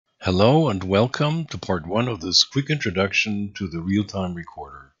Hello and welcome to part 1 of this quick introduction to the Reeltime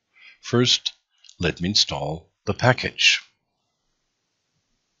Recorder. First, let me install the package.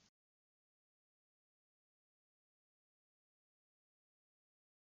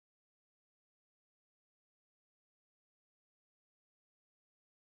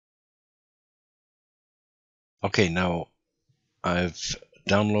 Okay, now I've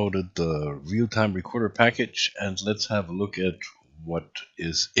downloaded the Reeltime Recorder package and let's have a look at what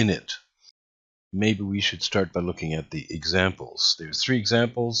is in it. Maybe we should start by looking at the examples. There's 3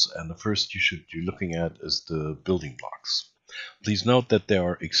 examples, and the first you should be looking at is the building blocks. Please note that there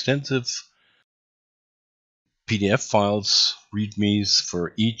are extensive PDF files, readmes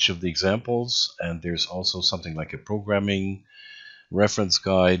for each of the examples, and there's also something like a programming reference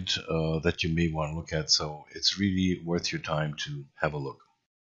guide that you may want to look at, so it's really worth your time to have a look.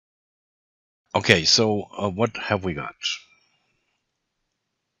 Okay, so what have we got?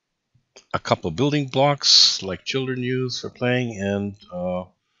 A couple of building blocks like children use for playing, and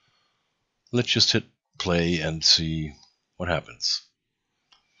let's just hit play and see what happens.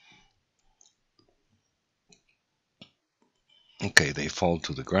 Okay, they fall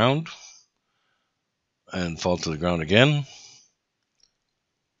to the ground and fall to the ground again,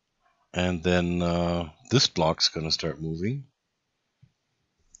 and then this block's going to start moving.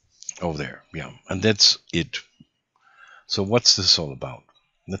 Oh, there, yeah, and that's it. So what's this all about?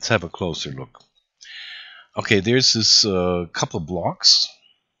 Let's have a closer look. Okay, there's this couple blocks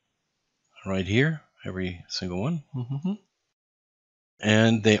right here, every single one.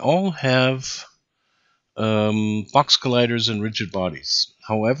 And they all have box colliders and rigid bodies.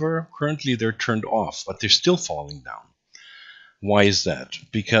 However, currently they're turned off, but they're still falling down. Why is that?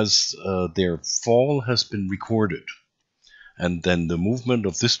 Because their fall has been recorded. And then the movement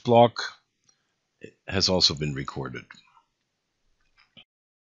of this block has also been recorded.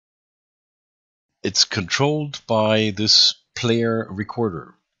 It's controlled by this player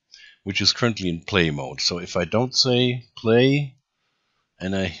recorder, which is currently in play mode. So if I don't say play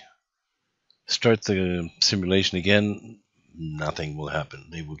and I start the simulation again, nothing will happen.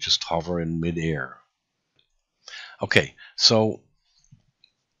 They will just hover in midair. Okay, so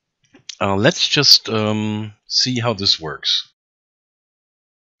let's just see how this works.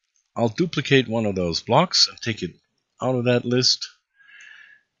 I'll duplicate one of those blocks and take it out of that list,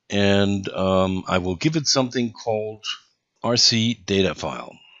 and I will give it something called RC data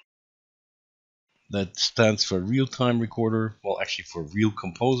file. That stands for Reeltime Recorder, well, actually for Real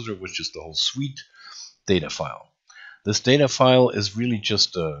Composer, which is the whole suite data file. This data file is really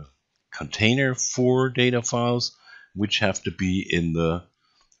just a container for data files, which have to be in the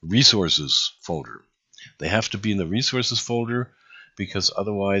resources folder. They have to be in the resources folder because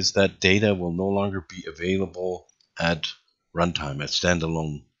otherwise that data will no longer be available at runtime, at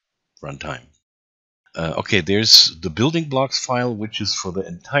standalone runtime. Okay, there's the building blocks file, which is for the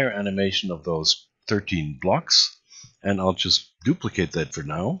entire animation of those 13 blocks, and I'll just duplicate that for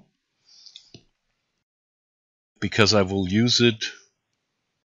now because I will use it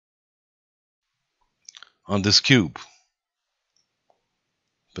on this cube.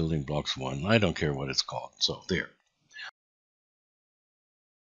 Building blocks 1, I don't care what it's called, so there.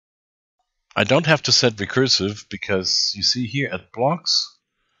 I don't have to set recursive because you see here at blocks,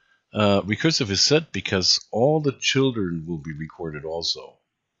 recursive is set because all the children will be recorded also.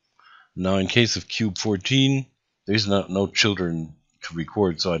 Now in case of cube 14, there's no children to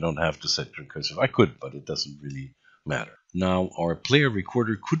record, so I don't have to set recursive. I could, but it doesn't really matter. Now our player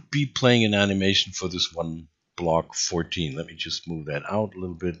recorder could be playing an animation for this one block 14. Let me just move that out a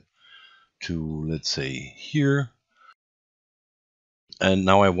little bit to, let's say, here. And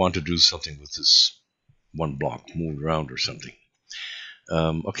now I want to do something with this one block, move around or something.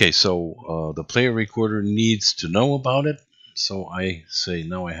 Okay, so the player recorder needs to know about it. So I say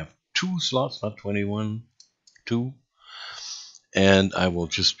now I have 2 slots, not 21, 2. And I will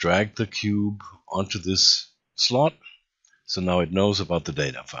just drag the cube onto this slot. So now it knows about the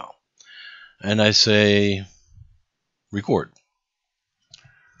data file. And I say record.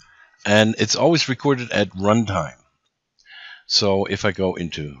 And it's always recorded at runtime. So if I go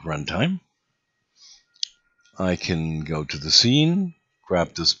into runtime, I can go to the scene,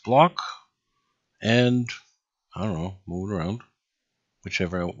 grab this block, and I don't know, move it around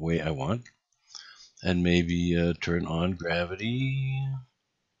whichever way I want, and maybe turn on gravity,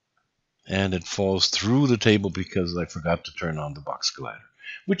 and it falls through the table because I forgot to turn on the box collider,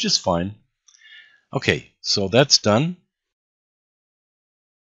 which is fine. Okay, so that's done.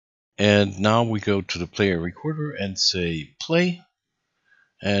 And now we go to the player recorder and say play.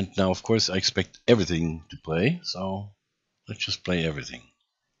 And now, of course, I expect everything to play, so let's just play everything.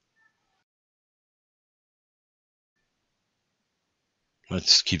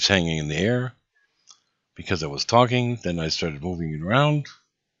 It keeps hanging in the air because I was talking. Then I started moving it around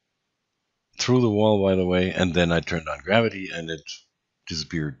through the wall, by the way, and then I turned on gravity and it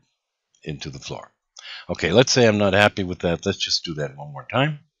disappeared into the floor. Okay, let's say I'm not happy with that. Let's just do that one more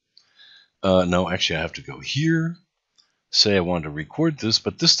time. No, actually, I have to go here. Say I want to record this,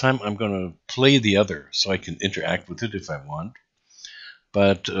 but this time I'm going to play the other so I can interact with it if I want.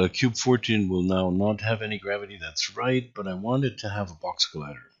 But Cube 14 will now not have any gravity, that's right, but I want it to have a box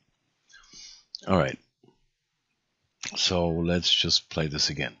collider. Alright, so let's just play this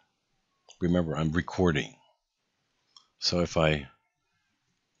again. Remember, I'm recording. So if I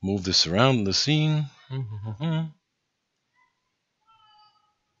move this around the scene,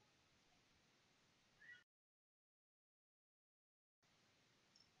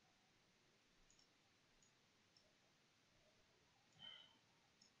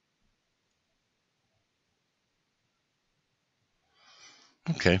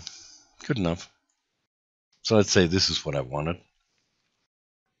 okay, good enough. So let's say this is what I wanted.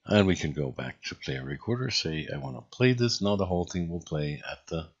 And we can go back to play a recorder, say I want to play this. Now the whole thing will play at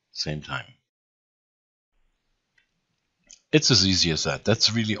the same time. It's as easy as that.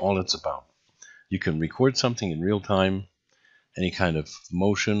 That's really all it's about. You can record something in real time, any kind of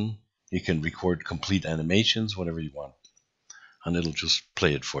motion. You can record complete animations, whatever you want, and it'll just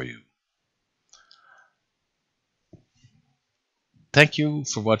play it for you. Thank you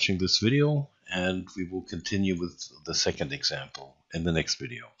for watching this video, and we will continue with the second example in the next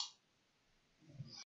video.